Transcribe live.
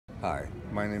Hi,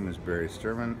 my name is Barry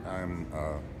Sterman. I'm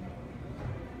a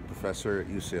professor at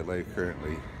UCLA,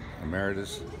 currently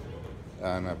emeritus,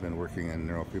 and I've been working in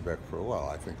neurofeedback for a while.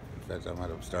 I think, in fact, I might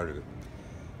have started it.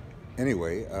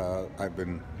 Anyway, I've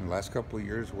been, in the last couple of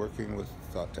years, working with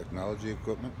thought technology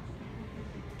equipment,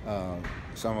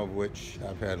 some of which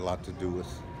I've had a lot to do with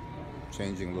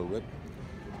changing a little bit,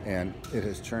 and it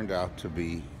has turned out to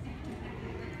be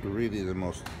really the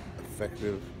most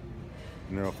effective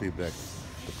neurofeedback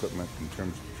equipment in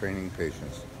terms of training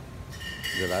patients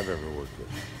that I've ever worked with.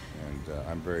 And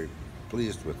I'm very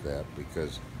pleased with that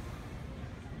because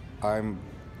I'm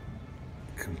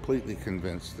completely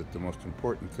convinced that the most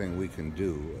important thing we can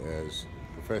do as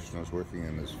professionals working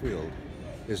in this field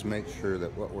is make sure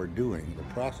that what we're doing,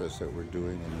 the process that we're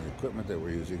doing and the equipment that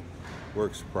we're using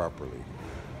works properly.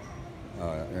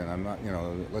 And I'm not,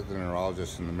 let the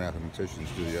neurologists and the mathematicians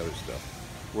do the other stuff.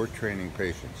 We're training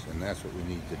patients, and that's what we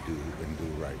need to do and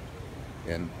do right.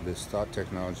 And this thought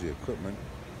technology equipment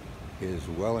is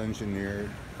well engineered,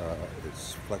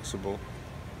 it's flexible,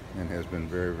 and has been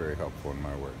very, very helpful in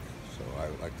my work. So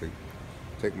I'd like to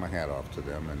take my hat off to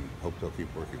them and hope they'll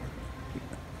keep working with me.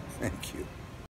 Thank you.